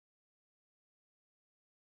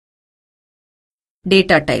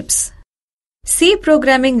Data types. C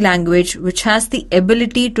programming language which has the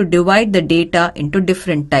ability to divide the data into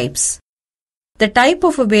different types. The type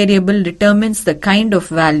of a variable determines the kind of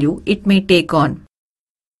value it may take on.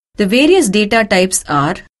 The various data types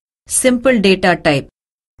are simple data type,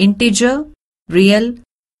 integer, real,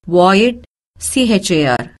 void,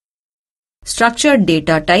 char. Structured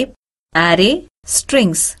data type, array,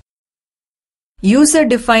 strings.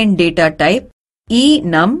 User-defined data type,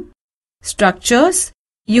 enum, structures,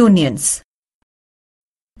 unions.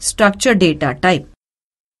 Structure data type.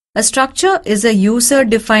 A structure is a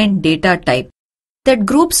user-defined data type that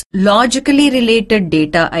groups logically related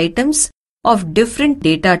data items of different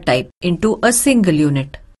data type into a single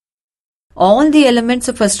unit. All the elements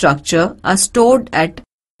of a structure are stored at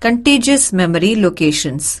contiguous memory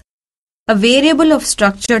locations. A variable of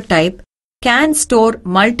structure type can store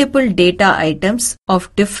multiple data items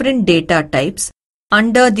of different data types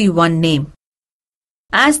under the one name.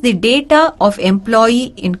 As the data of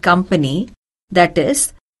employee in company, that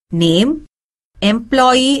is, name,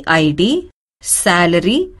 employee ID,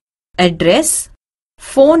 salary, address,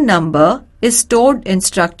 phone number is stored in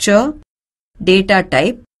structure data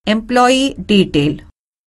type employee detail.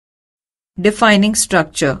 Defining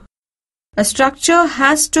structure. A structure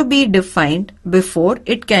has to be defined before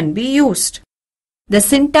it can be used. The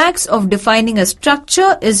syntax of defining a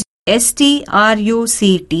structure is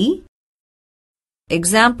struct.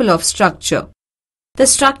 Example of structure. The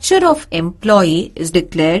structure of employee is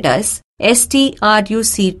declared as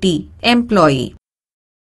struct employee.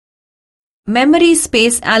 Memory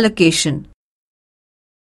space allocation.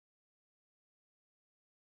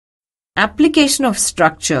 Application of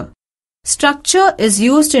structure. Structure is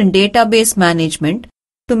used in database management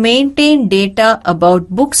to maintain data about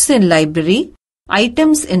books in library,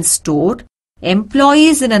 items in store,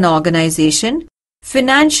 employees in an organization,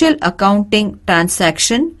 financial accounting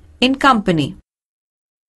transaction in company.